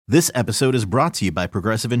This episode is brought to you by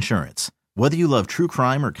Progressive Insurance. Whether you love true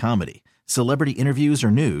crime or comedy, celebrity interviews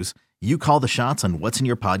or news, you call the shots on what's in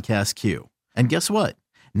your podcast queue. And guess what?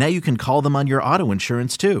 Now you can call them on your auto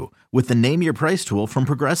insurance too with the Name Your Price tool from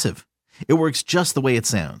Progressive. It works just the way it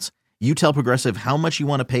sounds. You tell Progressive how much you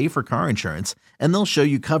want to pay for car insurance, and they'll show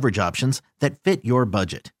you coverage options that fit your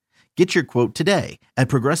budget. Get your quote today at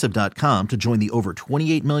Progressive.com to join the over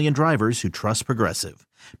 28 million drivers who trust Progressive.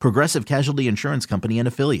 Progressive Casualty Insurance Company and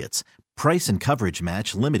Affiliates. Price and coverage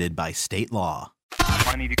match limited by state law.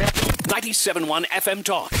 97.1 FM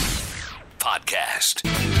Talk Podcast.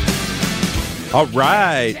 All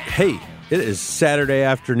right. Hey, it is Saturday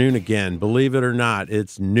afternoon again. Believe it or not,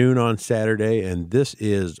 it's noon on Saturday, and this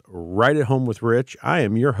is Right at Home with Rich. I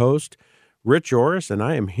am your host, Rich Orris, and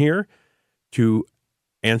I am here to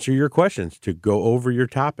answer your questions, to go over your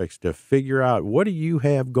topics, to figure out what do you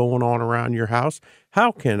have going on around your house?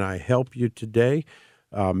 How can I help you today?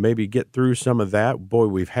 Maybe get through some of that. Boy,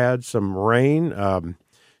 we've had some rain. I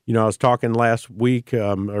was talking last week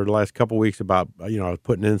or the last couple of weeks about, I was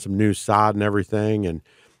putting in some new sod and everything and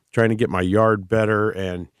trying to get my yard better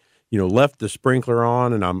and, left the sprinkler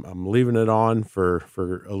on and I'm leaving it on for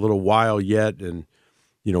a little while yet. And,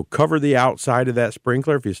 cover the outside of that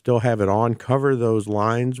sprinkler. If you still have it on, cover those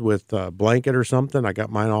lines with a blanket or something. I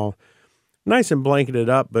got mine all nice and blanketed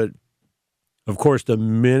up. But of course, the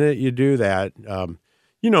minute you do that,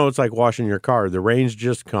 it's like washing your car. The rain's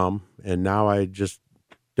just come and now I just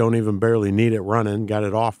don't even barely need it running. Got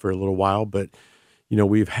it off for a little while. But,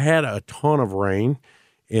 we've had a ton of rain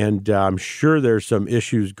and I'm sure there's some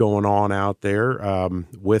issues going on out there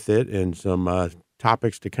with it and some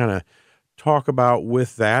topics to kind of talk about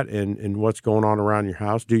with that and what's going on around your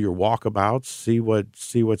house. Do your walkabouts, see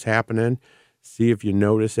what's happening, see if you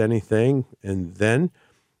notice anything, and then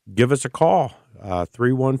give us a call,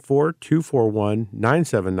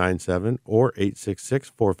 314-241-9797 or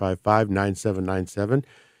 866-455-9797.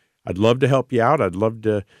 I'd love to help you out. I'd love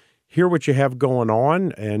to hear what you have going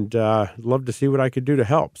on and love to see what I could do to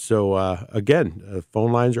help. So again,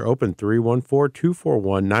 phone lines are open,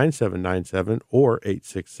 314-241-9797 or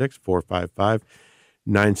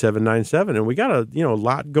 866-455-9797. And we got a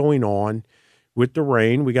lot going on with the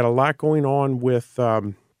rain. We got a lot going on with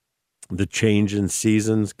the change in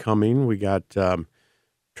seasons coming. We got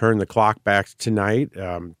turn the clock back tonight.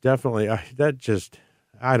 Definitely, I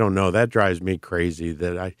don't know. That drives me crazy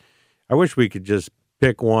that I wish we could just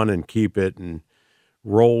pick one and keep it and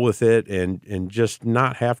roll with it and just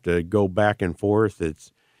not have to go back and forth.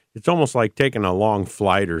 It's almost like taking a long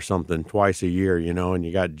flight or something twice a year, and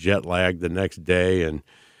you got jet lag the next day. And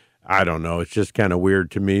I don't know, it's just kind of weird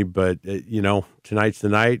to me, but tonight's the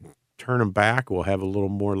night, turn them back. We'll have a little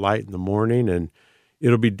more light in the morning and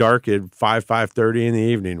it'll be dark at 5:30 in the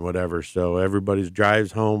evening, whatever. So everybody's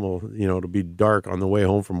drives home it'll be dark on the way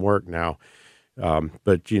home from work now.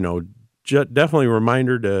 But definitely a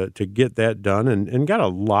reminder to get that done and got a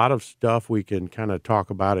lot of stuff we can kind of talk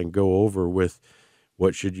about and go over with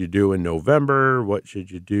what should you do in November, what should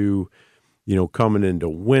you do, coming into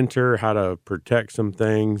winter, how to protect some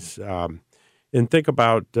things, and think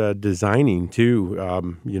about designing too,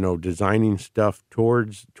 designing stuff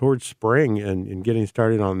towards spring and getting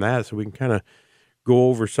started on that so we can kind of go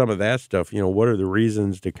over some of that stuff. What are the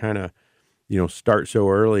reasons to kind of start so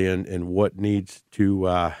early and what needs to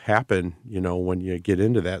happen, when you get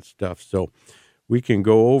into that stuff. So we can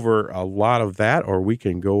go over a lot of that, or we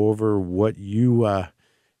can go over what you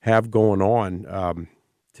have going on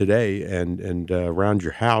today and around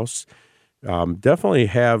your house. Definitely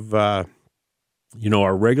have, our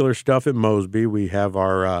regular stuff at Mosby. We have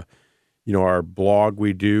our, our blog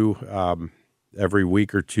we do every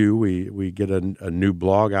week or two. We get a new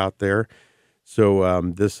blog out there. So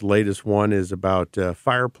this latest one is about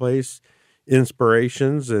fireplace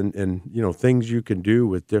inspirations and things you can do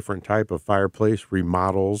with different type of fireplace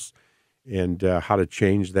remodels and how to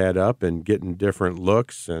change that up and getting different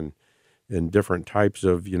looks and different types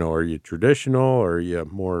of, are you traditional or are you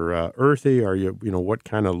more earthy? Are you, what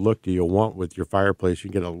kind of look do you want with your fireplace?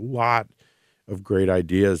 You get a lot of great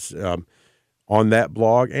ideas on that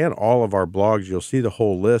blog and all of our blogs. You'll see the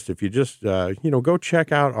whole list. If you just, go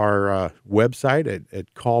check out our website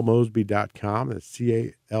at callmosby.com. It's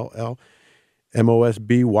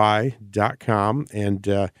CALLMOSBY.com.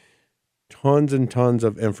 And tons and tons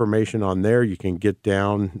of information on there. You can get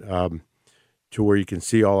down to where you can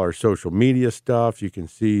see all our social media stuff. You can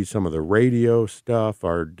see some of the radio stuff,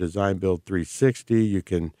 our Design Build 360. You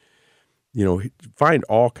can find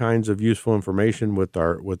all kinds of useful information with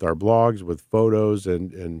our blogs, with photos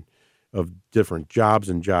and of different jobs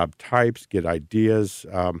and job types, get ideas.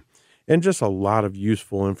 And and just a lot of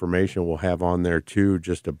useful information we'll have on there too,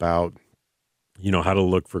 just about, how to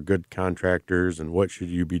look for good contractors and what should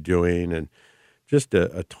you be doing, and just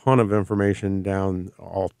a ton of information down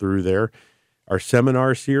all through there. Our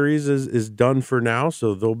seminar series is done for now,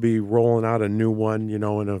 so they'll be rolling out a new one, in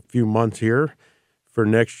a few months here for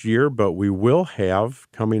next year. But we will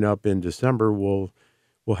have, coming up in December, we'll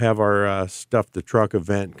have our Stuff the Truck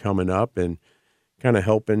event coming up, and kind of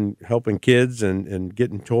helping kids and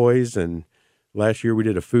getting toys. And last year we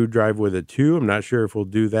did a food drive with it too. I'm not sure if we'll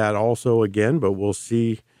do that also again, but we'll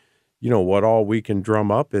see, what all we can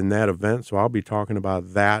drum up in that event. So I'll be talking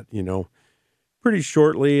about that, pretty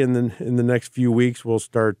shortly. And then in the next few weeks, we'll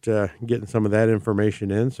start getting some of that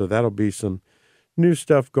information in. So that'll be some new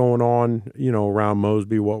stuff going on, around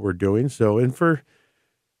Mosby, what we're doing. So, and for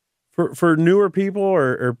newer people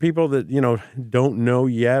or people that, don't know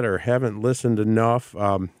yet or haven't listened enough,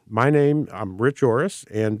 I'm Rich Orris,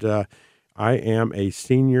 and I am a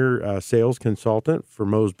senior sales consultant for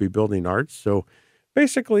Mosby Building Arts. So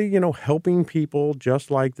basically, helping people, just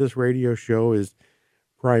like this radio show, is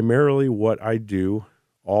primarily what I do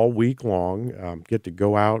all week long. Get to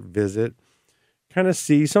go out, visit, kind of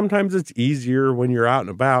see. Sometimes it's easier when you're out and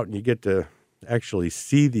about and you get to actually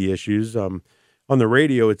see the issues. On the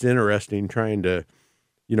radio, it's interesting trying to,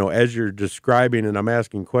 as you're describing and I'm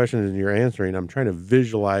asking questions and you're answering, I'm trying to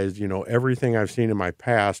visualize, everything I've seen in my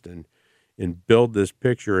past and build this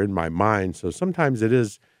picture in my mind. So sometimes it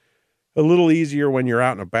is a little easier when you're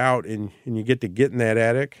out and about and you get to get in that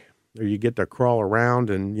attic, or you get to crawl around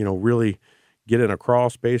and, really get in a crawl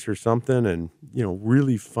space or something and,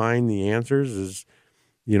 really find the answers is,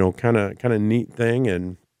 kind of neat thing,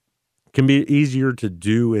 and can be easier to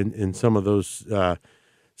do in some of those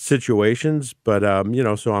situations. But,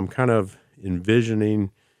 so I'm kind of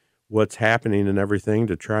envisioning what's happening and everything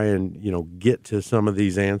to try and, get to some of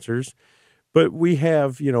these answers. But we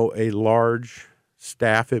have, a large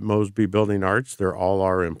staff at Mosby Building Arts. They're all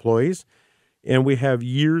our employees. And we have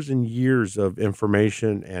years and years of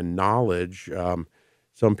information and knowledge.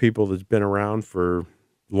 Some people that's been around for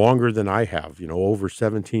longer than I have, over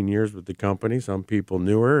 17 years with the company. Some people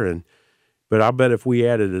newer. But I'll bet if we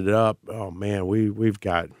added it up, oh man, we've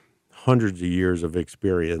got hundreds of years of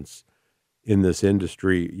experience in this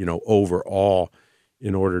industry, overall,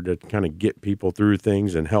 in order to kind of get people through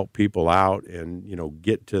things and help people out and,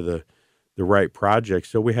 get to the right projects.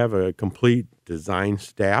 So we have a complete design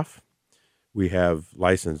staff. We have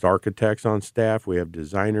licensed architects on staff. We have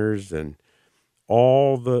designers and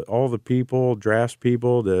all the people, drafts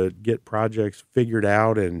people to get projects figured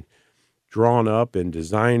out and drawn up and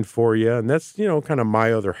designed for you. And that's, kind of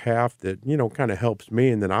my other half that, kind of helps me.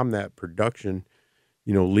 And then I'm that production,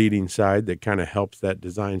 leading side that kind of helps that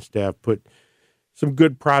design staff put some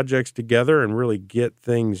good projects together and really get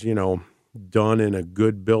things, done in a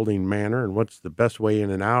good building manner, and what's the best way in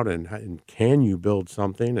and out, and can you build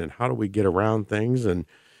something, and how do we get around things, and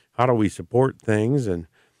how do we support things. And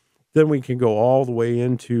then we can go all the way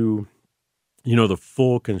into, the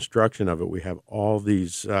full construction of it. We have all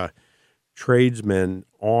these tradesmen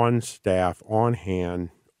on staff, on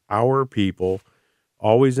hand, our people,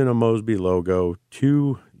 always in a Mosby logo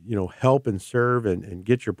to, help and serve and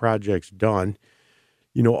get your projects done,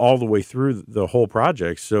 all the way through the whole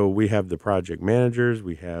project. So we have the project managers,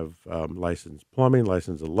 we have licensed plumbing,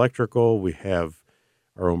 licensed electrical, we have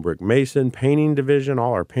our own brick mason, painting division,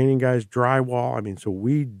 all our painting guys, drywall. So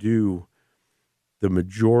we do the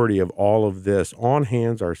majority of all of this on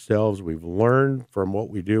hands ourselves. We've learned from what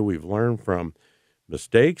we do. We've learned from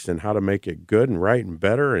mistakes and how to make it good and right and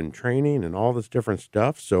better, and training and all this different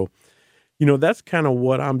stuff. So, that's kind of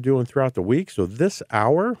what I'm doing throughout the week. So this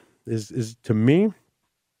hour is to me,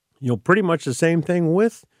 pretty much the same thing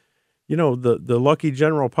with, the lucky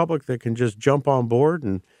general public that can just jump on board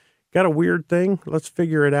and got a weird thing. Let's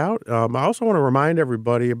figure it out. I also want to remind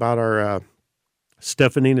everybody about our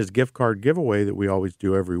Stefanina's gift card giveaway that we always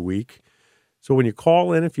do every week. So when you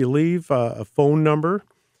call in, if you leave a phone number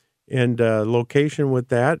and location with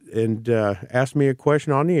that, and ask me a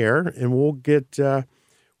question on the air, and we'll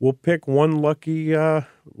pick one lucky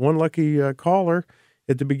caller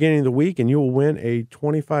at the beginning of the week, and you will win a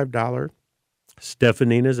 $25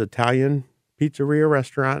 Stefanina's Italian Pizzeria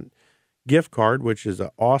Restaurant gift card, which is an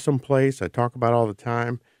awesome place. I talk about all the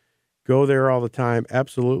time. Go there all the time.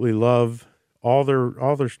 Absolutely love all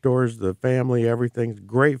their stores, the family, everything's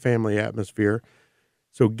great family atmosphere.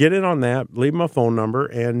 So get in on that. Leave them a phone number,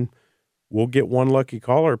 and we'll get one lucky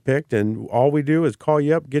caller picked. And all we do is call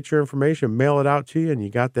you up, get your information, mail it out to you, and you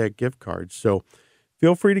got that gift card. So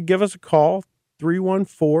feel free to give us a call.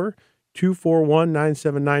 314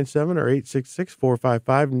 241-9797 or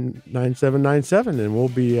 866-455-9797, and we'll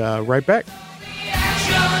be right back.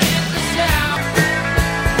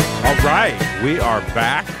 All right, we are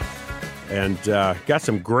back and got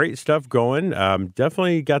some great stuff going.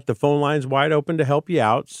 Definitely got the phone lines wide open to help you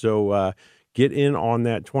out, so get in on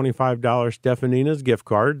that $25 Stefanina's gift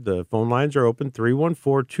card. The phone lines are open,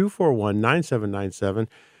 314-241-9797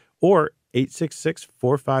 or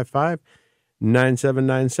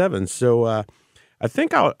 866-455-9797. So I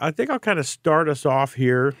think I'll kind of start us off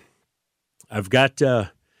here. I've got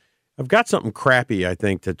something crappy, I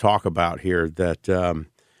think, to talk about here that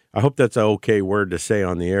I hope that's an okay word to say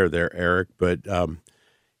on the air there, Eric. But,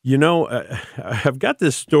 I've got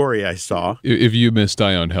this story I saw. If you missed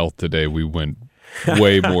Eye on Health today, we went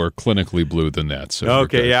way more clinically blue than that. So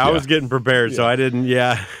okay, yeah, I was getting prepared, so I didn't.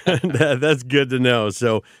 Yeah, that's good to know.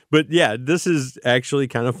 So, but yeah, this is actually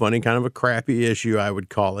kind of funny, kind of a crappy issue, I would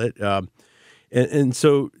call it. And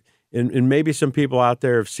so, and maybe some people out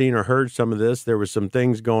there have seen or heard some of this. There was some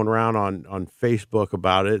things going around on Facebook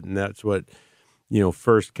about it, and that's what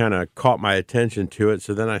first kind of caught my attention to it.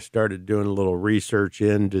 So then I started doing a little research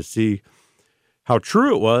in to see how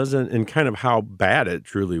true it was and kind of how bad it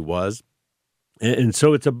truly was. And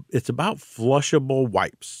so it's about flushable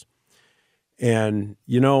wipes. And,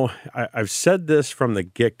 I've said this from the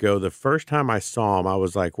get-go. The first time I saw them, I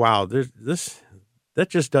was like, wow, that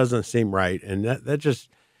just doesn't seem right. And that just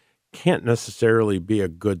can't necessarily be a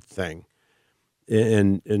good thing.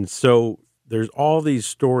 And so there's all these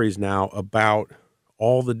stories now about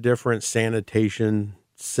all the different sanitation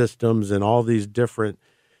systems and all these different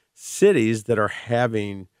cities that are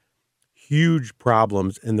having huge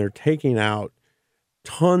problems, and they're taking out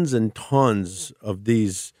tons and tons of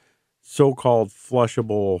these so-called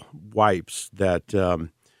flushable wipes that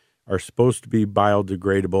are supposed to be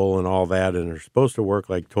biodegradable and all that, and are supposed to work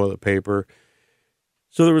like toilet paper.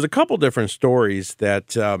 So there was a couple different stories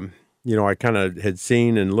that, I kind of had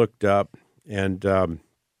seen and looked up, and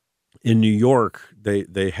in New York,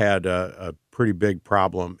 they had a pretty big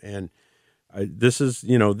problem. And this is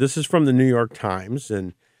from the New York Times,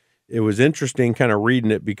 and it was interesting kind of reading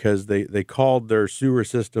it because they called their sewer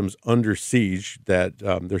systems under siege, that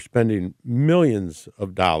they're spending millions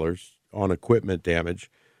of dollars on equipment damage,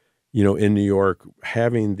 in New York,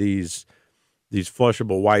 having these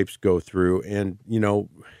flushable wipes go through. And,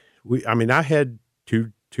 I had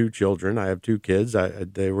two children. I have two kids.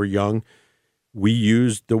 They were young. We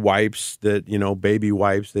used the wipes that, baby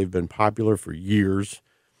wipes. They've been popular for years,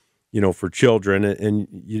 for children, and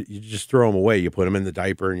you just throw them away. You put them in the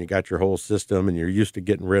diaper and you got your whole system, and you're used to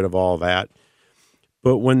getting rid of all that.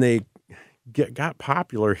 But when they got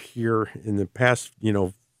popular here in the past,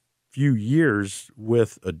 few years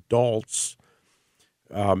with adults,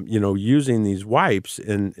 using these wipes,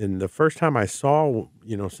 and the first time I saw,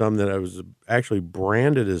 some that I was actually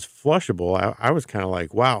branded as flushable, I was kind of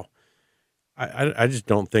like, wow, I just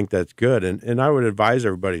don't think that's good. And I would advise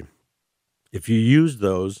everybody, if you use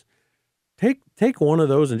those, take one of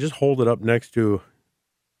those and just hold it up next to,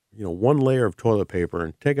 one layer of toilet paper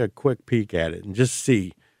and take a quick peek at it and just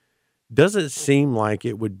see, does it seem like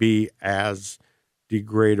it would be as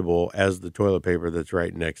degradable as the toilet paper that's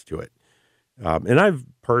right next to it? And I've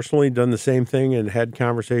personally done the same thing and had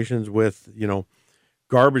conversations with,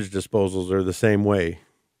 garbage disposals are the same way.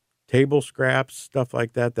 Table scraps, stuff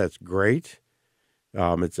like that, that's great.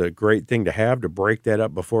 It's a great thing to have to break that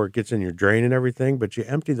up before it gets in your drain and everything, but you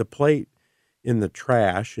empty the plate in the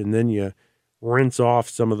trash, and then you rinse off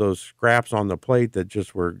some of those scraps on the plate that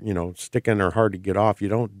just were, sticking or hard to get off. You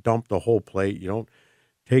don't dump the whole plate. You don't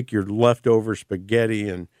take your leftover spaghetti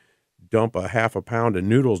and dump a half a pound of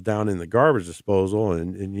noodles down in the garbage disposal,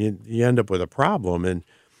 and you end up with a problem. And,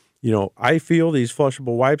 I feel these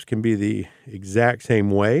flushable wipes can be the exact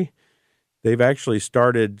same way. They've actually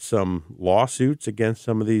started some lawsuits against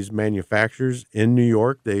some of these manufacturers in New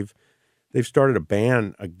York. They've started a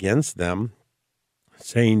ban against them,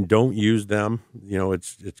 saying don't use them.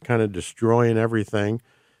 It's kind of destroying everything.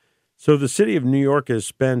 So the city of New York has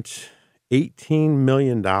spent $18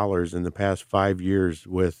 million in the past 5 years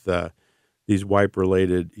with these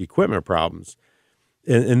wipe-related equipment problems.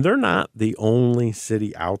 And they're not the only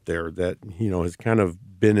city out there that, has kind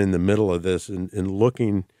of been in the middle of this and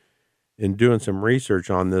looking and doing some research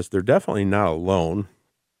on this. They're definitely not alone.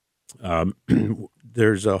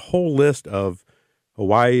 There's a whole list of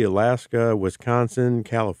Hawaii, Alaska, Wisconsin,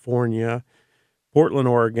 California, Portland,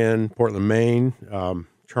 Oregon, Portland, Maine,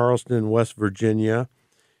 Charleston, West Virginia,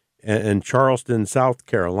 and Charleston, South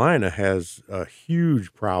Carolina has a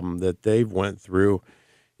huge problem that they've went through.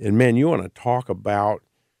 And man, you want to talk about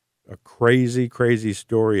a crazy, crazy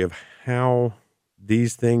story of how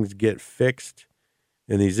these things get fixed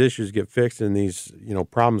and these issues get fixed and these,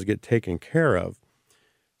 problems get taken care of.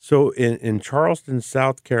 So in Charleston,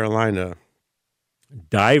 South Carolina,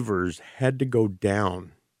 divers had to go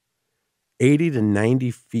down 80 to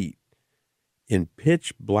 90 feet in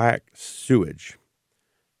pitch black sewage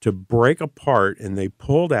to break apart, and they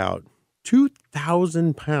pulled out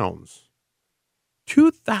 2,000 pounds.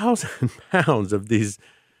 2,000 pounds of these,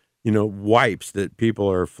 wipes that people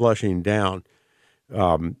are flushing down.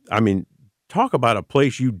 Talk about a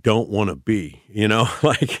place you don't want to be,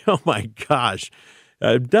 like, oh my gosh,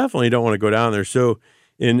 I definitely don't want to go down there. So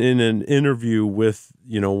in an interview with,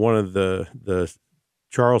 one of the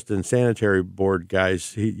Charleston Sanitary Board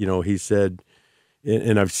guys, he said,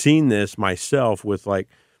 and I've seen this myself with like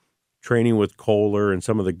training with Kohler and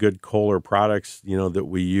some of the good Kohler products, that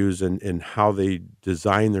we use and how they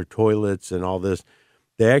design their toilets and all this.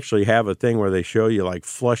 They actually have a thing where they show you like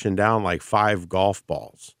flushing down like 5 golf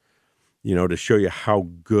balls, to show you how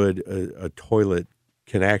good a toilet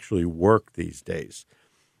can actually work these days.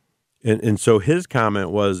 And so his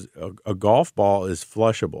comment was a golf ball is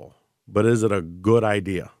flushable, but is it a good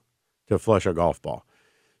idea to flush a golf ball?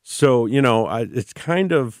 So, it's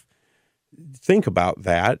kind of think about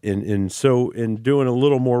that. And so in doing a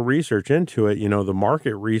little more research into it, the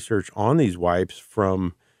market research on these wipes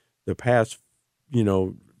from the past,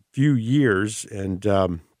 few years, and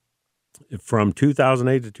from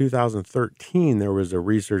 2008 to 2013, there was a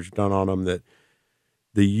research done on them that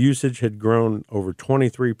the usage had grown over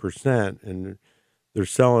 23%, and they're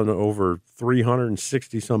selling over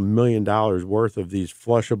 $360-some million worth of these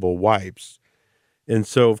flushable wipes. And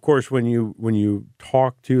so, of course, when you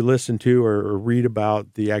listen to, or read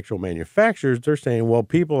about the actual manufacturers, they're saying, well,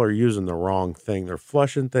 people are using the wrong thing. They're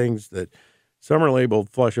flushing things that some are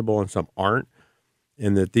labeled flushable and some aren't,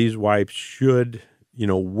 and that these wipes should,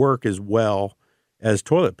 work as well as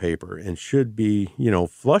toilet paper and should be,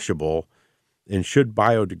 flushable and should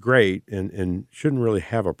biodegrade and shouldn't really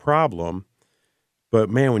have a problem. But,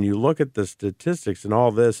 man, when you look at the statistics and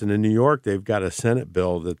all this, and in New York, they've got a Senate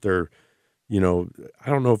bill that they're, I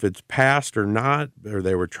don't know if it's passed or not, or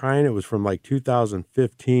they were trying. It was from like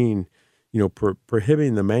 2015,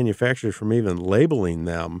 prohibiting the manufacturers from even labeling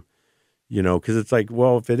them, because it's like,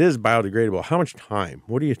 well, if it is biodegradable, how much time?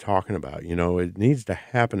 What are you talking about? It needs to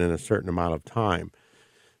happen in a certain amount of time.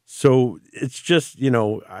 So it's just,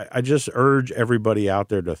 I just urge everybody out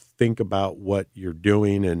there to think about what you're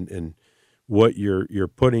doing and what you're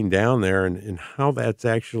putting down there and how that's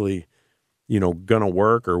actually, going to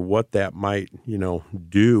work, or what that might,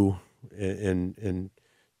 do and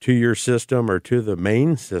to your system or to the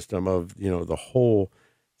main system of, the whole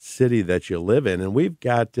city that you live in. And we've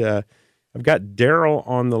got, I've got Daryl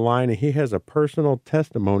on the line, and he has a personal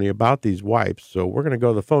testimony about these wipes. So we're going to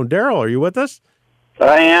go to the phone. Daryl, are you with us?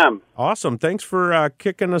 I am. Awesome. Thanks for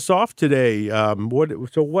kicking us off today.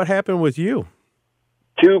 What happened with you?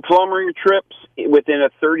 2 plumbing trips within a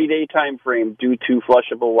 30-day time frame due to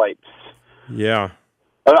flushable wipes. Yeah.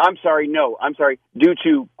 I'm sorry, due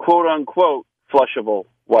to quote-unquote flushable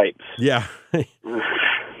wipes. Yeah.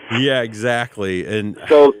 Yeah, exactly. And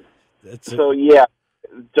so yeah,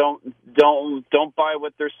 don't buy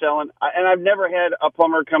what they're selling. And I've never had a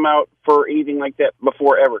plumber come out for anything like that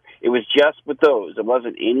before, ever. It was just with those. It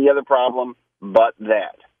wasn't any other problem but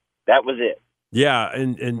that. That was it. Yeah,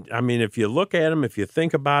 and I mean, if you look at them, if you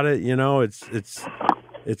think about it,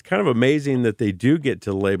 it's kind of amazing that they do get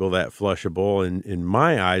to label that flushable in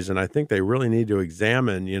my eyes, and I think they really need to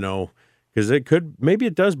examine, because maybe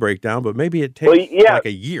it does break down, but maybe it takes like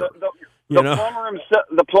a year.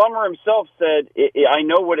 The plumber himself said, I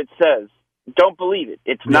know what it says. Don't believe it.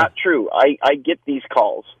 It's not true. I get these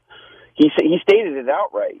calls. He stated it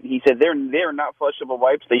outright. He said they're not flushable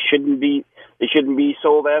wipes. They shouldn't be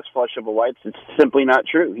sold as flushable wipes. It's simply not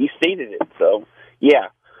true. He stated it. So yeah,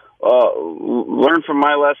 learn from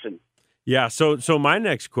my lesson. Yeah. So my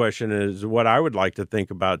next question is what I would like to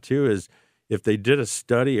think about too is if they did a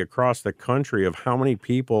study across the country of how many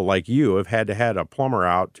people like you have had a plumber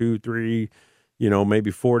out 2, 3,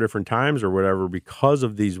 maybe 4 different times or whatever because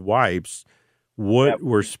of these wipes, what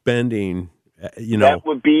we're spending. That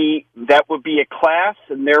would be a class,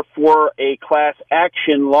 and therefore a class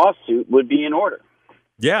action lawsuit would be in order.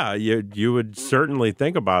 Yeah, you would certainly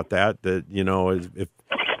think about that if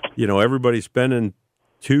everybody's spending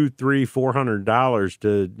 $200, $300, $400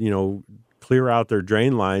 to clear out their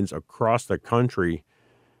drain lines across the country.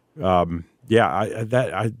 I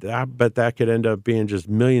bet that could end up being just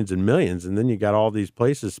millions and millions, and then you got all these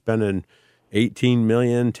places spending $18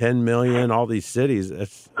 million, $10 million, all these cities.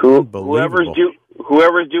 That's unbelievable.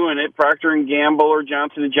 whoever's doing it, Procter & Gamble or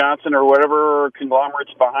Johnson & Johnson or whatever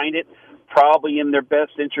conglomerate's behind it, probably in their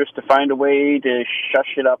best interest to find a way to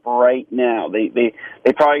shush it up right now. They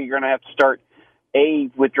probably are going to have to start, A,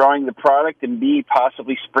 withdrawing the product, and B,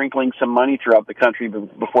 possibly sprinkling some money throughout the country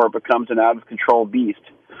before it becomes an out-of-control beast.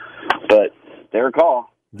 But their call.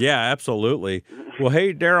 Yeah, absolutely. Well,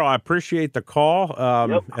 hey, Daryl, I appreciate the call.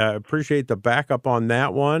 Yep. I appreciate the backup on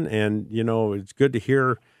that one. And, it's good to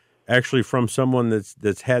hear actually from someone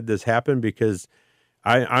that's had this happen, because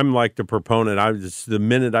I'm like the proponent. The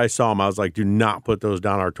minute I saw him, I was like, do not put those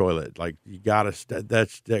down our toilet. Like, you got to,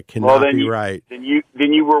 that cannot be right. Then you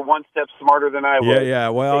were one step smarter than I was. Yeah.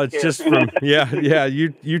 Well, Take it's care. just from, yeah.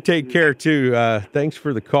 You take care too. Thanks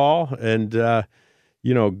for the call. And,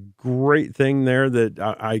 great thing there that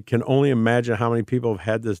I can only imagine how many people have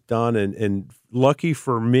had this done. And lucky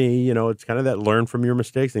for me, it's kind of that learn from your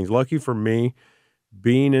mistakes things. Lucky for me,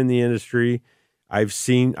 being in the industry, I've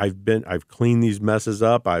cleaned these messes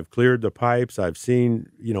up. I've cleared the pipes. I've seen,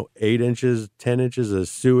 8 inches, 10 inches of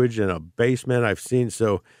sewage in a basement. I've seen,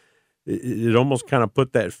 so it almost kind of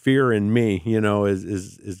put that fear in me,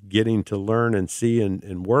 is getting to learn and see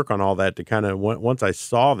and work on all that to kind of, once I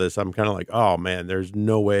saw this, I'm kind of like, oh man, there's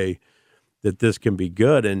no way that this can be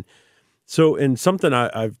good. And so, and something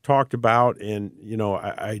I've talked about, and,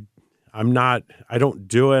 I don't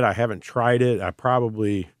do it. I haven't tried it. I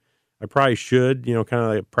probably should, kind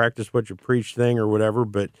of like practice what you preach thing or whatever.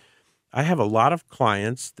 But I have a lot of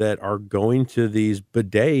clients that are going to these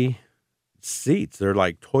bidet seats. They're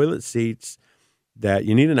like toilet seats that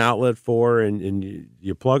you need an outlet for, and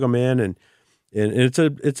you plug them in, and it's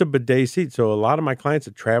a bidet seat. So a lot of my clients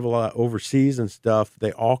that travel overseas and stuff,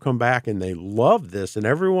 they all come back and they love this. And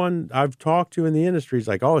everyone I've talked to in the industry is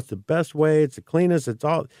like, oh, it's the best way. It's the cleanest. It's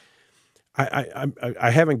all. I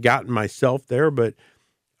haven't gotten myself there, but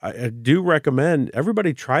I do recommend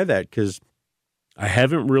everybody try that, because I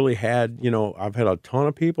haven't really had, I've had a ton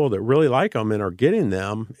of people that really like them and are getting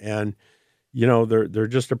them, and they're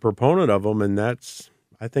just a proponent of them, and I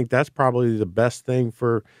think that's probably the best thing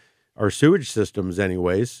for our sewage systems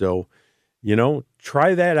anyways. So,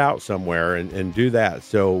 try that out somewhere and do that.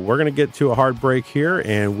 So we're going to get to a hard break here,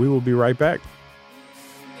 and we will be right back.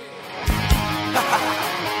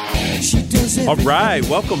 All right,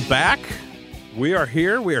 welcome back. We are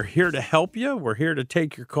here. We are here to help you. We're here to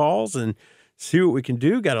take your calls and see what we can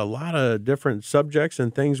do. Got a lot of different subjects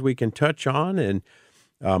and things we can touch on, and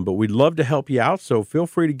but we'd love to help you out. So feel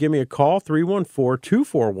free to give me a call,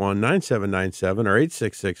 314-241-9797 or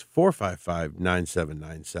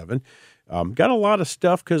 866-455-9797. Got a lot of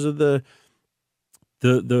stuff because of the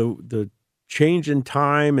change in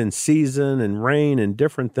time and season and rain and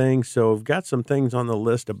different things. So I've got some things on the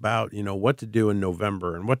list about, what to do in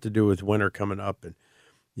November and what to do with winter coming up, and,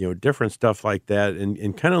 different stuff like that.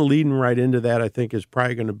 And kind of leading right into that, I think, is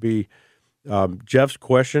probably going to be Jeff's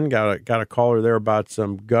question. Got a caller there about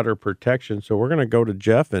some gutter protection. So we're going to go to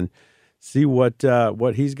Jeff and see what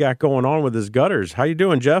he's got going on with his gutters. How you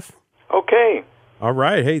doing, Jeff? Okay. All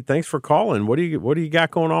right. Hey, thanks for calling. What do you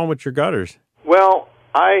got going on with your gutters? Well,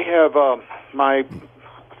 I have my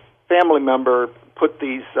family member put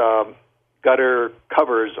these gutter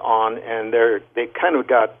covers on, and they kind of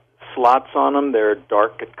got slots on them. They're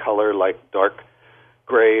dark in color, like dark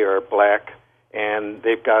gray or black, and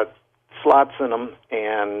they've got slots in them.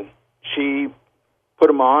 And she put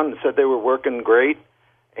them on and said they were working great,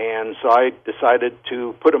 and so I decided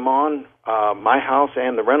to put them on my house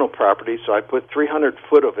and the rental property. So I put 300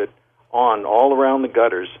 foot of it on all around the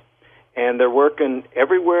gutters, and they're working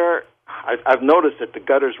everywhere. I've noticed that the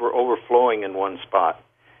gutters were overflowing in one spot,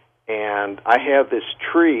 and I have this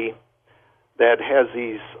tree that has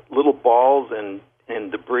these little balls and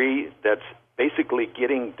debris that's basically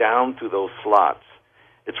getting down through those slots.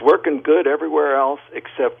 It's working good everywhere else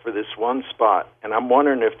except for this one spot, and I'm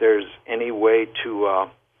wondering if there's any way to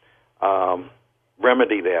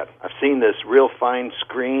remedy that. I've seen this real fine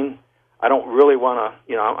screen. I don't really want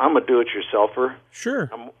to, I'm a do-it-yourselfer.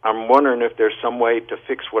 Sure. I'm wondering if there's some way to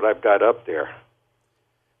fix what I've got up there.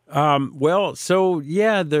 Well, so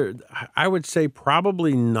yeah, I would say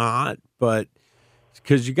probably not, but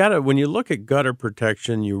because when you look at gutter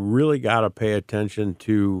protection, you really got to pay attention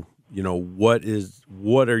to,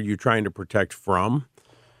 what are you trying to protect from?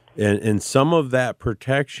 And some of that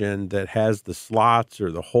protection that has the slots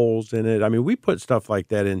or the holes in it, I mean, we put stuff like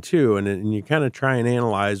that in too, and you kind of try and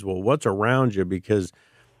analyze, well, what's around you, because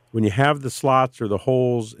when you have the slots or the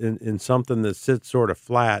holes in something that sits sort of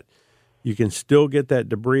flat, you can still get that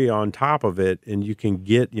debris on top of it, and you can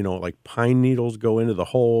get, like pine needles go into the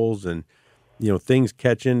holes, and, things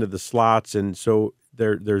catch into the slots. And so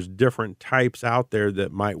there's different types out there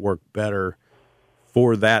that might work better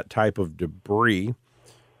for that type of debris.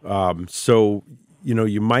 So,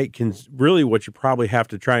 you might really what you probably have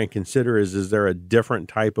to try and consider is there a different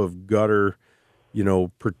type of gutter,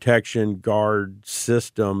 protection guard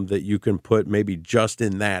system that you can put maybe just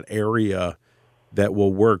in that area that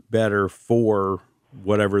will work better for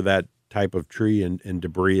whatever that type of tree and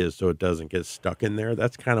debris is, so it doesn't get stuck in there.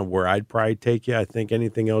 That's kind of where I'd probably take you. I think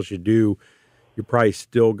anything else you do, you're probably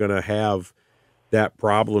still going to have that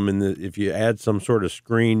problem. And if you add some sort of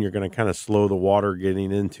screen, you're going to kind of slow the water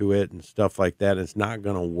getting into it and stuff like that. It's not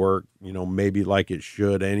going to work, maybe like it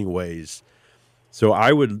should anyways. So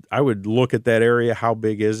I would look at that area, how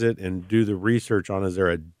big is it, and do the research on, is there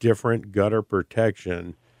a different gutter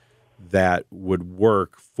protection that would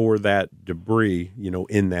work for that debris,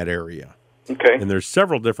 in that area. Okay. And there's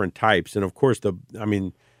several different types. And of course, the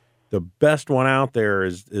best one out there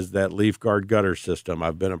is that leaf guard gutter system.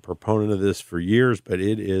 I've been a proponent of this for years, but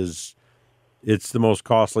it's the most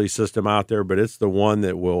costly system out there, but it's the one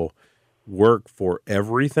that will work for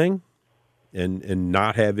everything and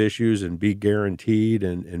not have issues and be guaranteed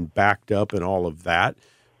and backed up and all of that.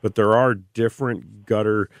 But there are different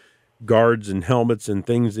gutter guards and helmets and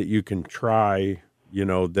things that you can try,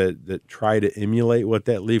 that try to emulate what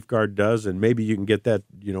that leaf guard does. And maybe you can get that,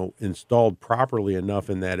 installed properly enough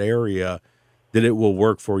in that area that it will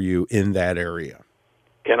work for you in that area.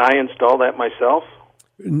 Can I install that myself?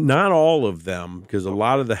 Not all of them, because a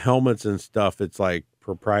lot of the helmets and stuff, it's like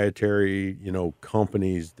proprietary,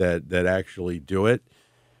 companies that actually do it.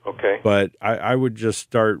 Okay. But I would just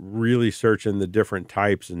start really searching the different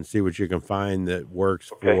types and see what you can find that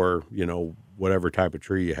works for, whatever type of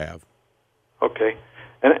tree you have. Okay.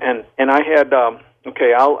 And I had,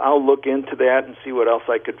 I'll look into that and see what else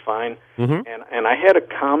I could find. Mm-hmm. And I had a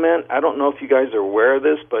comment. I don't know if you guys are aware of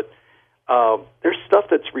this, but there's stuff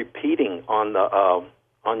that's repeating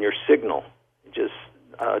on your signal.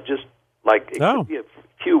 Just like it could be a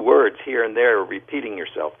few words here and there repeating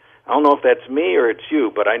yourself. I don't know if that's me or it's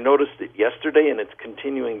you, but I noticed it yesterday, and it's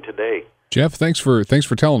continuing today. Jeff, thanks for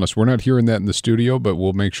telling us. We're not hearing that in the studio, but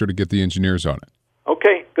we'll make sure to get the engineers on it.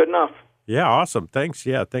 Okay, good enough. Yeah, awesome. Thanks.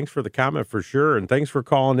 Yeah, thanks for the comment for sure, and thanks for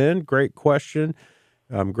calling in. Great question.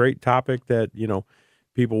 Great topic that,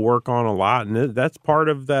 people work on a lot, and that's part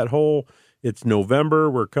of that whole, it's November,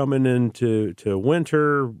 we're coming into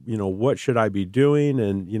winter, what should I be doing?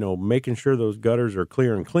 And, making sure those gutters are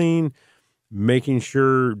clear and clean, making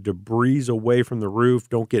sure debris away from the roof,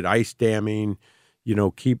 don't get ice damming,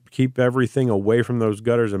 keep everything away from those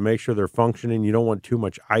gutters and make sure they're functioning. You don't want too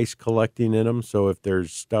much ice collecting in them. So if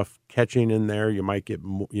there's stuff catching in there, you might get,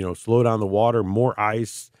 slow down the water, more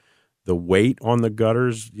ice. The weight on the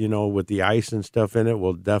gutters, with the ice and stuff in it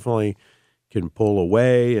will definitely can pull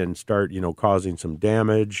away and start, causing some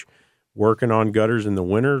damage. Working on gutters in the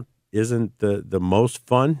winter isn't the most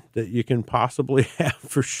fun that you can possibly have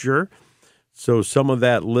for sure. So some of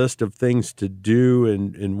that list of things to do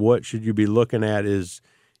and what should you be looking at is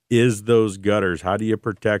those gutters. How do you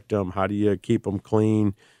protect them? How do you keep them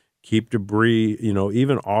clean? Keep debris,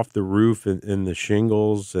 even off the roof and the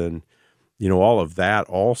shingles and, all of that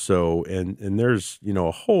also. And there's,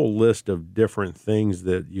 a whole list of different things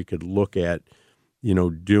that you could look at,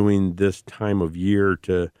 doing this time of year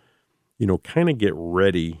to, kind of get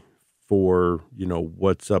ready for,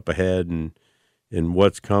 what's up ahead and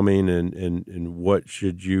what's coming and what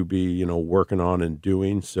should you be, working on and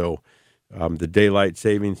doing. So the daylight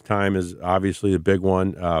savings time is obviously a big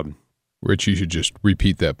one. Rich, you should just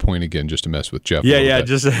repeat that point again just to mess with Jeff. Yeah,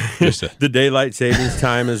 just the daylight savings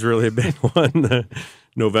time is really a big one.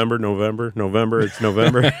 November, it's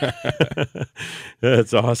November.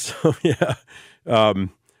 That's awesome. Yeah.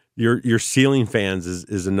 Your ceiling fans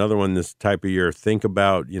is another one this type of year. Think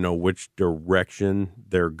about, which direction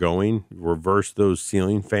they're going. Reverse those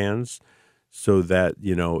ceiling fans so that,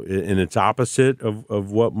 and it's opposite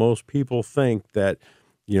of what most people think that,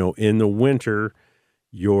 in the winter,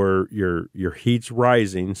 your heat's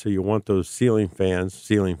rising. So you want those ceiling fans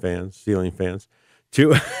to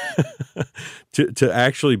to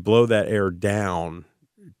actually blow that air down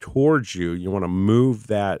towards you. You want to move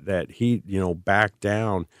that heat, back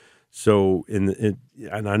down. So and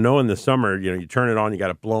I know in the summer, you turn it on, you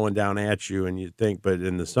got it blowing down at you, and you think, but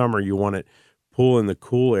in the summer you want it pulling the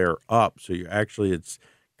cool air up. So it's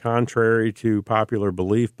contrary to popular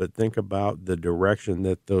belief, but think about the direction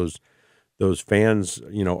that those fans,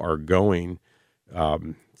 are going.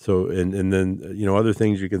 So and then other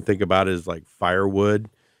things you can think about is like firewood.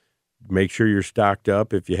 Make sure you're stocked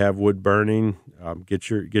up. If you have wood burning, get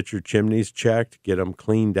your chimneys checked, get them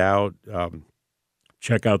cleaned out.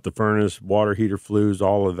 check out the furnace, water heater flues,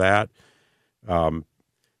 all of that.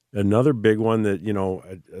 Another big one that,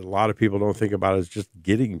 a lot of people don't think about is just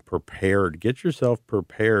getting prepared. Get yourself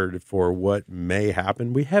prepared for what may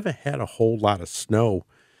happen. We haven't had a whole lot of snow,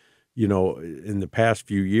 in the past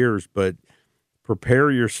few years, but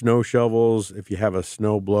prepare your snow shovels. If you have a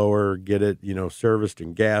snow blower, get it, serviced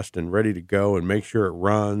and gassed and ready to go, and make sure it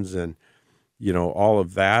runs, and, all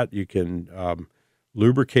of that. You can,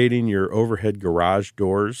 lubricating your overhead garage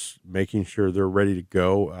doors, making sure they're ready to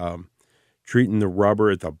go. Treating the rubber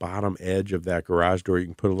at the bottom edge of that garage door. You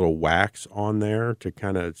can put a little wax on there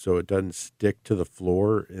to so it doesn't stick to the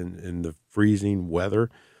floor in the freezing weather.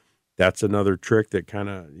 That's another trick that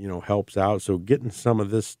helps out. So getting some of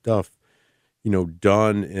this stuff,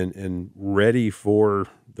 done and ready for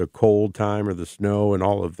the cold time or the snow and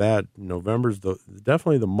all of that. November's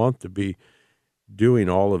definitely the month to be doing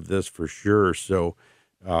all of this for sure. So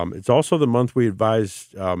it's also the month we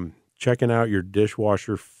advise checking out your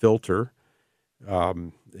dishwasher filter.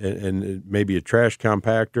 And maybe a trash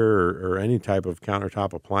compactor or any type of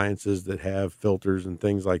countertop appliances that have filters and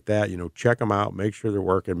things like that. Check them out, make sure they're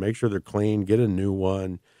working, make sure they're clean, get a new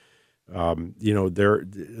one. And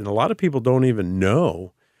a lot of people don't even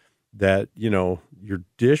know that, your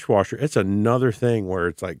dishwasher, it's another thing where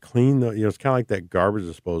it's like clean it's kind of like that garbage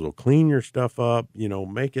disposal, clean your stuff up,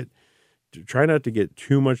 make it, try not to get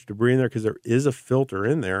too much debris in there, because there is a filter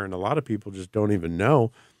in there, and a lot of people just don't even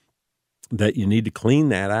know that you need to clean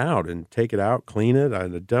that out and take it out, clean it. I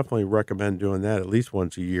definitely recommend doing that at least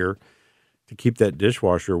once a year to keep that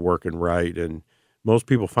dishwasher working right. And most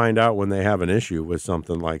people find out when they have an issue with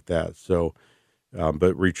something like that. So,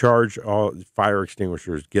 but recharge all fire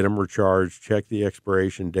extinguishers, get them recharged, check the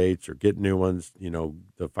expiration dates or get new ones.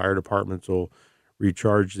 The fire departments will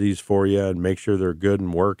recharge these for you and make sure they're good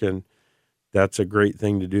and working. That's a great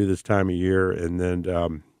thing to do this time of year. And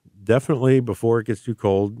then, definitely before it gets too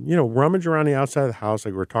cold, rummage around the outside of the house.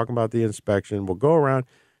 Like we're talking about the inspection. We'll go around,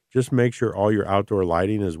 just make sure all your outdoor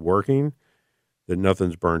lighting is working, that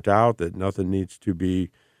nothing's burnt out, that nothing needs to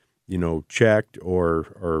be, checked or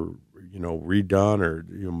redone, or,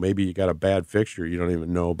 maybe you got a bad fixture you don't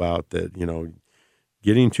even know about that,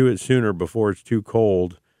 getting to it sooner before it's too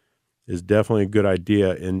cold is definitely a good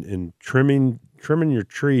idea. And trimming your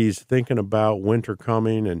trees, thinking about winter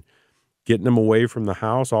coming and getting them away from the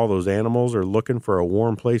house. All those animals are looking for a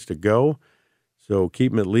warm place to go. So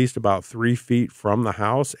keep them at least about 3 feet from the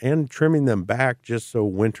house and trimming them back just so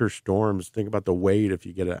winter storms, think about the weight. If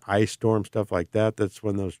you get an ice storm, stuff like that, that's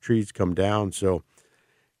when those trees come down. So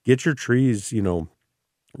get your trees,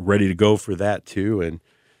 ready to go for that too. And,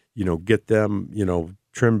 get them,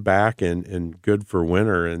 trimmed back and good for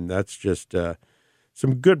winter. And that's just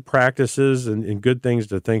some good practices and good things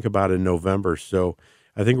to think about in November. So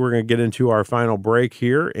I think we're going to get into our final break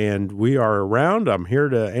here, and we are around. I'm here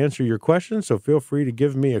to answer your questions, so feel free to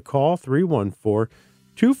give me a call,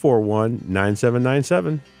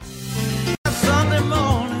 314-241-9797.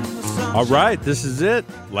 All right, this is it.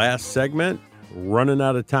 Last segment. Running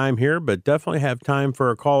out of time here, but definitely have time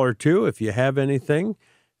for a call or two. If you have anything,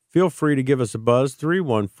 feel free to give us a buzz,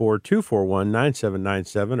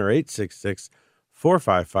 314-241-9797 or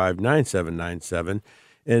 866-455-9797.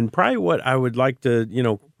 And probably what I would like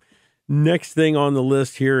to, next thing on the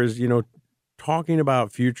list here is, talking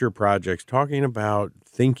about future projects, talking about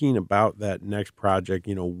thinking about that next project.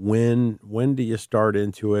 When do you start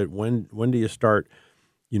into it? When do you start,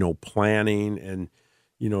 planning? And,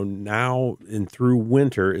 now and through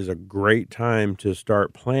winter is a great time to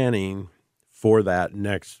start planning for that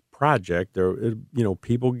next project. There,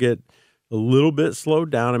 people get a little bit slowed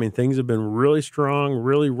down. I mean, things have been really strong,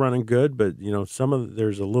 really running good, but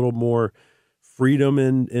there's a little more freedom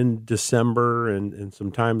in December and some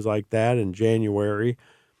times like that in January.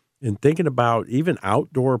 And thinking about even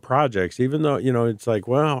outdoor projects, even though, it's like,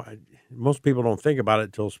 well, most people don't think about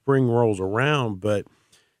it till spring rolls around. But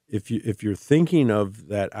if you're thinking of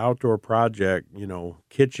that outdoor project,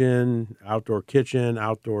 outdoor kitchen,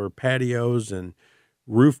 outdoor patios and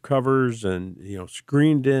roof covers and,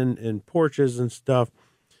 screened in porches and stuff.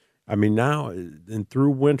 I mean, now and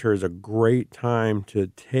through winter is a great time to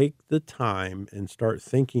take the time and start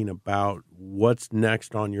thinking about what's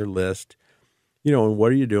next on your list, and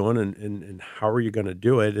what are you doing and how are you going to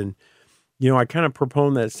do it? And, I kind of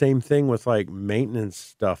propone that same thing with like maintenance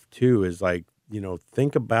stuff too, is like,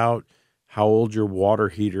 think about how old your water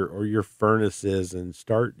heater or your furnace is and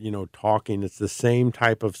start, talking. It's the same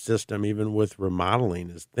type of system, even with remodeling,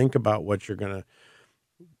 is think about what you're going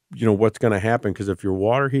to, what's going to happen. Because if your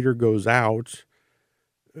water heater goes out,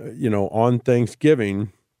 on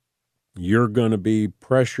Thanksgiving, you're going to be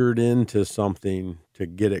pressured into something to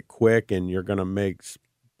get it quick, and you're going to make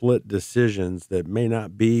split decisions that may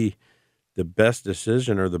not be the best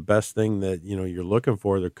decision or the best thing that, you're looking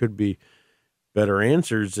for. There could be better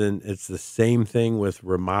answers. And it's the same thing with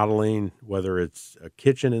remodeling, whether it's a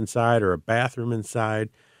kitchen inside or a bathroom inside.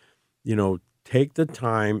 Take the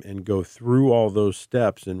time and go through all those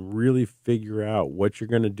steps and really figure out what you're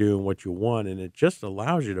going to do and what you want. And it just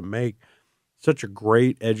allows you to make such a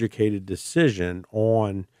great educated decision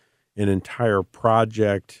on an entire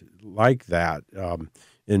project like that.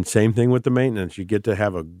 And same thing with the maintenance. You get to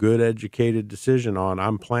have a good educated decision on,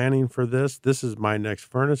 I'm planning for this. This is my next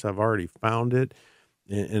furnace. I've already found it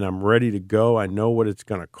and I'm ready to go. I know what it's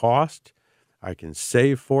going to cost. I can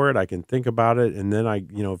save for it. I can think about it. And then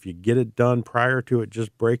if you get it done prior to it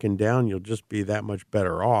just breaking down, you'll just be that much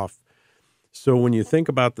better off. So when you think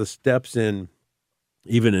about the steps in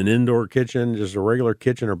even an indoor kitchen, just a regular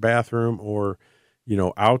kitchen or bathroom, or,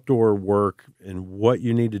 outdoor work and what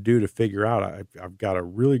you need to do to figure out, I've got a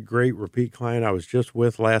really great repeat client I was just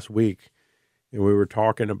with last week, and we were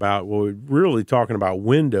talking about,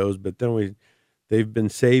 windows, but then they've been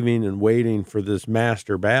saving and waiting for this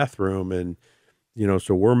master bathroom. And,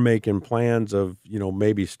 so we're making plans of,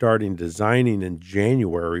 maybe starting designing in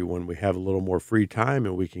January when we have a little more free time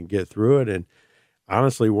and we can get through it. And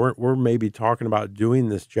honestly, we're maybe talking about doing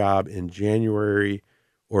this job in January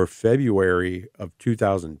or February of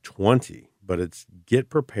 2020, but it's get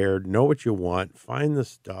prepared, know what you want, find the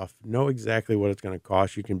stuff, know exactly what it's going to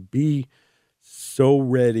cost. You can be so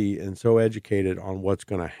ready and so educated on what's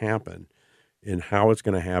going to happen and how it's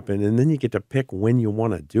going to happen. And then you get to pick when you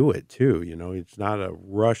want to do it too. It's not a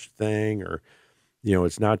rush thing, or,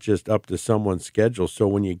 it's not just up to someone's schedule. So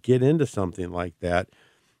when you get into something like that,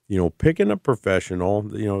 picking a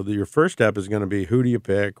professional, your first step is going to be, who do you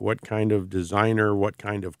pick? What kind of designer, what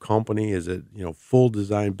kind of company? Is it, full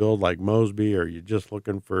design build like Mosby? Or are you just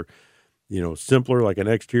looking for, simpler, like an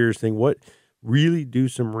exteriors thing? Really do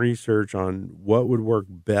some research on what would work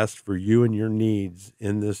best for you and your needs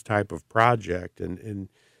in this type of project. And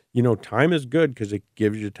time is good because it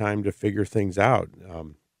gives you time to figure things out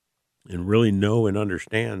and really know and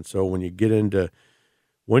understand. So when you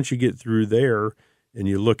once you get through there, and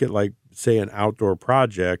you look at, like, say, an outdoor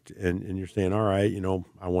project, and you're saying, all right,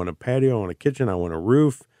 I want a patio, I want a kitchen, I want a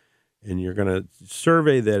roof, and you're going to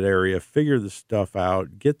survey that area, figure the stuff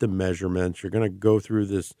out, get the measurements. You're going to go through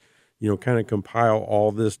this, kind of compile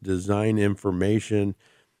all this design information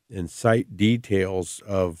and site details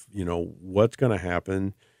of, what's going to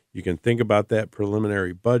happen. You can think about that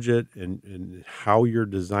preliminary budget and how you're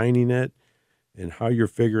designing it and how you're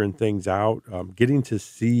figuring things out. Getting to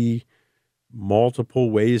see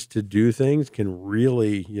multiple ways to do things can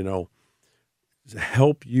really,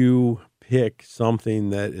 help you pick something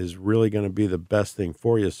that is really going to be the best thing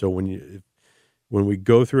for you. So when we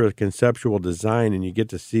go through a conceptual design and you get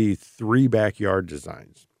to see 3 backyard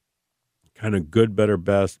designs, kind of good, better,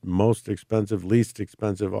 best, most expensive, least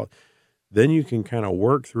expensive, then you can kind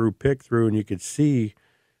of pick through, and you could see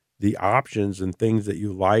the options and things that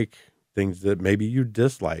you like, things that maybe you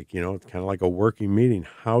dislike. It's kind of like a working meeting.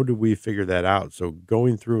 How do we figure that out? So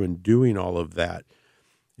going through and doing all of that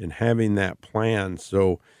and having that plan.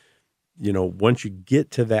 So, once you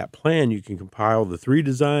get to that plan, you can compile the 3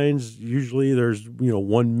 designs. Usually there's,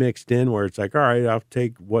 one mixed in where it's like, all right, I'll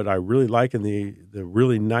take what I really like and the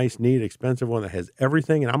really nice, neat, expensive one that has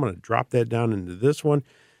everything, and I'm going to drop that down into this one,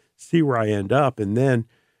 see where I end up. And then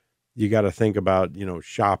you got to think about,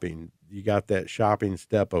 shopping. You got that shopping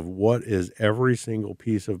step of what is every single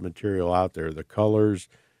piece of material out there, the colors,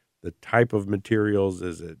 the type of materials.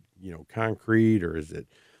 Is it, concrete, or is it,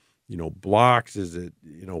 blocks? Is it,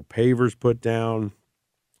 pavers put down?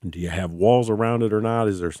 Do you have walls around it or not?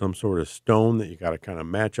 Is there some sort of stone that you got to kind of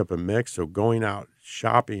match up and mix? So going out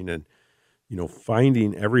shopping and,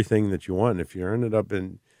 finding everything that you want. And if you ended up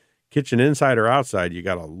in kitchen inside or outside, you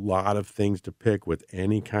got a lot of things to pick with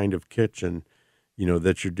any kind of kitchen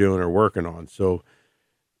that you're doing or working on. So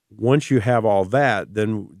once you have all that,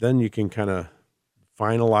 then you can kind of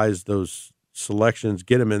finalize those selections,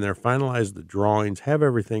 get them in there, finalize the drawings, have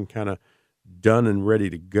everything kind of done and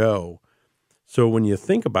ready to go. So when you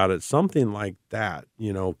think about it, something like that,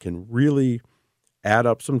 can really add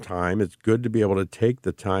up some time. It's good to be able to take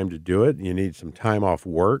the time to do it. You need some time off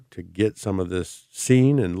work to get some of this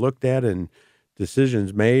seen and looked at and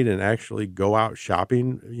decisions made, and actually go out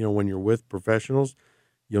shopping. When you're with professionals,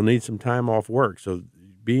 you'll need some time off work. So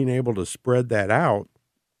being able to spread that out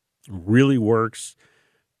really works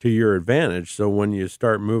to your advantage. So when you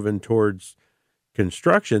start moving towards,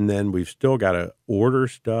 Construction, then we've still got to order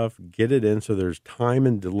stuff, get it in, so there's time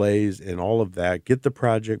and delays and all of that. Get the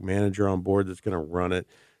project manager on board that's going to run it,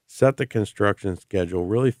 set the construction schedule,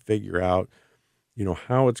 really figure out,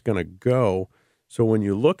 how it's going to go. So when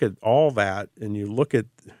you look at all that and you look at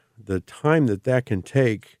the time that can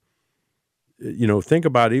take, think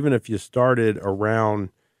about even if you started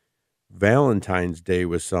around Valentine's Day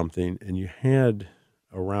with something and you had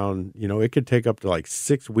around, it could take up to like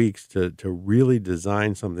 6 weeks to really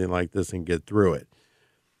design something like this and get through it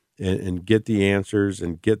and get the answers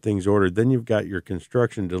and get things ordered. Then you've got your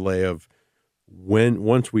construction delay of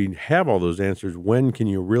once we have all those answers, when can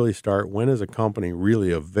you really start? When is a company really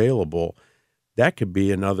available? That could be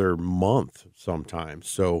another month sometimes.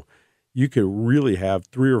 So you could really have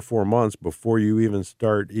 3 or 4 months before you even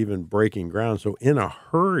start even breaking ground. So in a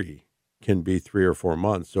hurry can be 3 or 4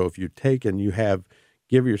 months. So if you take and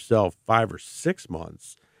give yourself 5 or 6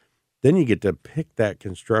 months, then you get to pick that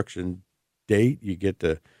construction date. You get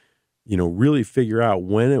to, really figure out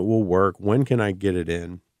when it will work. When can I get it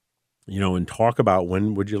in? And talk about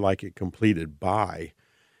when would you like it completed by,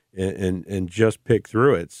 and just pick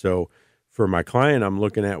through it. So for my client, I'm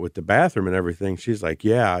looking at with the bathroom and everything. She's like,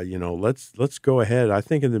 yeah, let's go ahead. I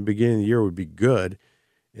think in the beginning of the year would be good.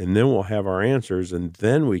 And then we'll have our answers. And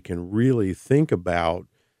then we can really think about,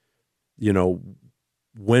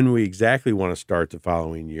 when we exactly want to start the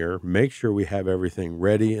following year, make sure we have everything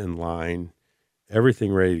ready in line,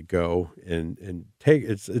 everything ready to go, and take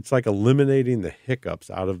it's like eliminating the hiccups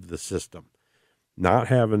out of the system, not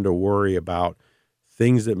having to worry about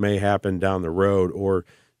things that may happen down the road, or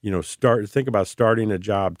think about starting a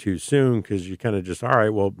job too soon because you kind of just, all right,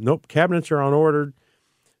 well, nope, cabinets are on order,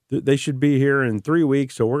 they should be here in 3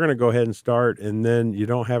 weeks, so we're going to go ahead and start, and then you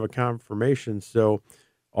don't have a confirmation, so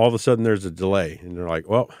all of a sudden there's a delay, and they're like,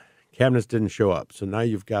 well, cabinets didn't show up, so now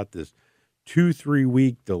you've got this 2-3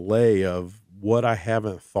 week delay of what I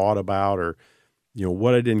haven't thought about, or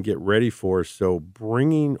what I didn't get ready for. So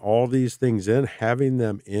bringing all these things in, having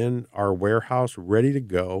them in our warehouse ready to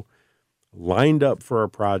go, lined up for a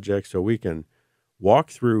project so we can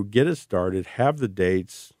walk through, get it started, have the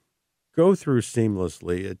dates, go through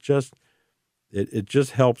seamlessly. It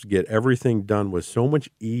just helps get everything done with so much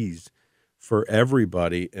ease for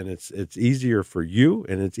everybody, and it's easier for you,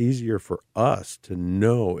 and it's easier for us to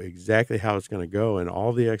know exactly how it's going to go and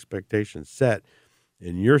all the expectations set.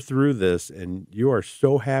 And you're through this, and you are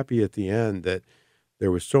so happy at the end that there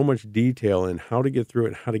was so much detail in how to get through it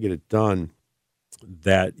and how to get it done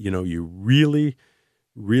that, you really,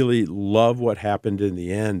 really love what happened in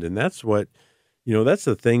the end. And that's what, that's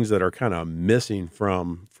the things that are kind of missing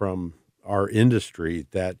from our industry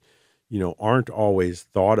that, aren't always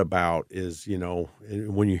thought about is,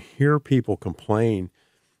 when you hear people complain,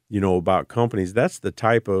 about companies, that's the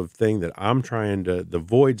type of thing that the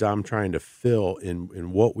voids I'm trying to fill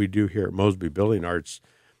in what we do here at Mosby Building Arts.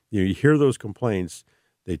 You hear those complaints,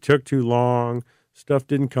 they took too long, stuff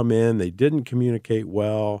didn't come in, they didn't communicate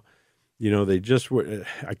well, they just were,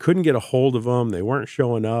 I couldn't get a hold of them, they weren't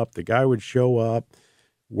showing up, the guy would show up,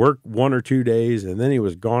 work 1 or 2 days, and then he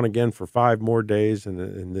was gone again for 5 more days.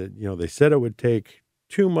 And they said it would take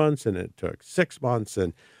 2 months, and it took 6 months,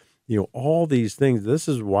 and all these things. This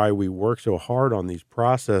is why we work so hard on these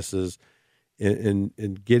processes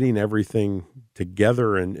and getting everything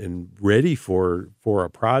together and ready for a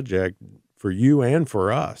project for you and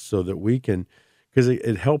for us, so that we can, because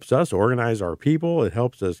it helps us organize our people, it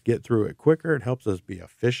helps us get through it quicker, it helps us be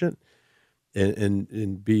efficient.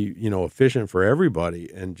 And be, efficient for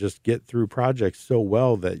everybody, and just get through projects so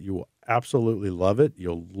well that you will absolutely love it.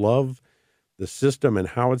 You'll love the system and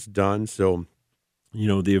how it's done. So,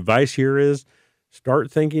 the advice here is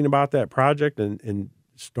start thinking about that project and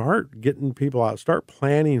start getting people out, start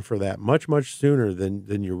planning for that much, much sooner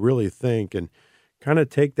than you really think, and kind of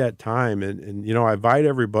take that time. And I invite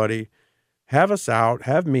everybody, have us out,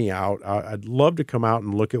 have me out. I'd love to come out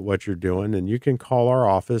and look at what you're doing. And you can call our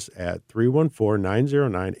office at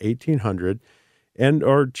 314-909-1800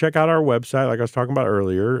 or check out our website, like I was talking about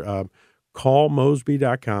earlier,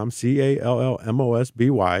 callmosby.com,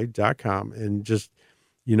 CALLMOSBY.com, and just,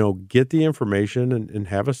 get the information and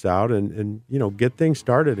have us out and get things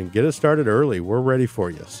started and get it started early. We're ready for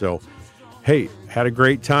you. So, hey, had a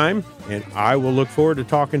great time, and I will look forward to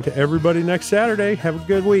talking to everybody next Saturday. Have a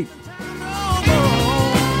good week.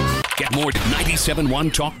 Get more at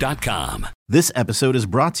 971talk.com. This episode is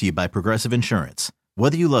brought to you by Progressive Insurance.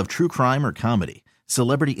 Whether you love true crime or comedy,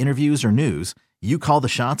 celebrity interviews or news, you call the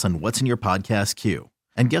shots on what's in your podcast queue.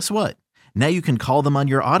 And guess what? Now you can call them on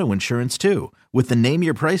your auto insurance too with the Name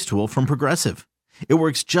Your Price tool from Progressive. It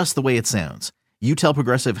works just the way it sounds. You tell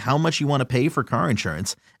Progressive how much you want to pay for car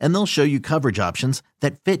insurance, and they'll show you coverage options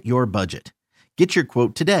that fit your budget. Get your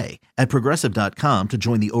quote today at Progressive.com to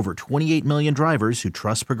join the over 28 million drivers who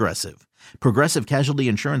trust Progressive. Progressive Casualty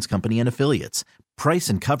Insurance Company and Affiliates. Price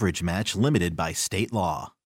and coverage match limited by state law.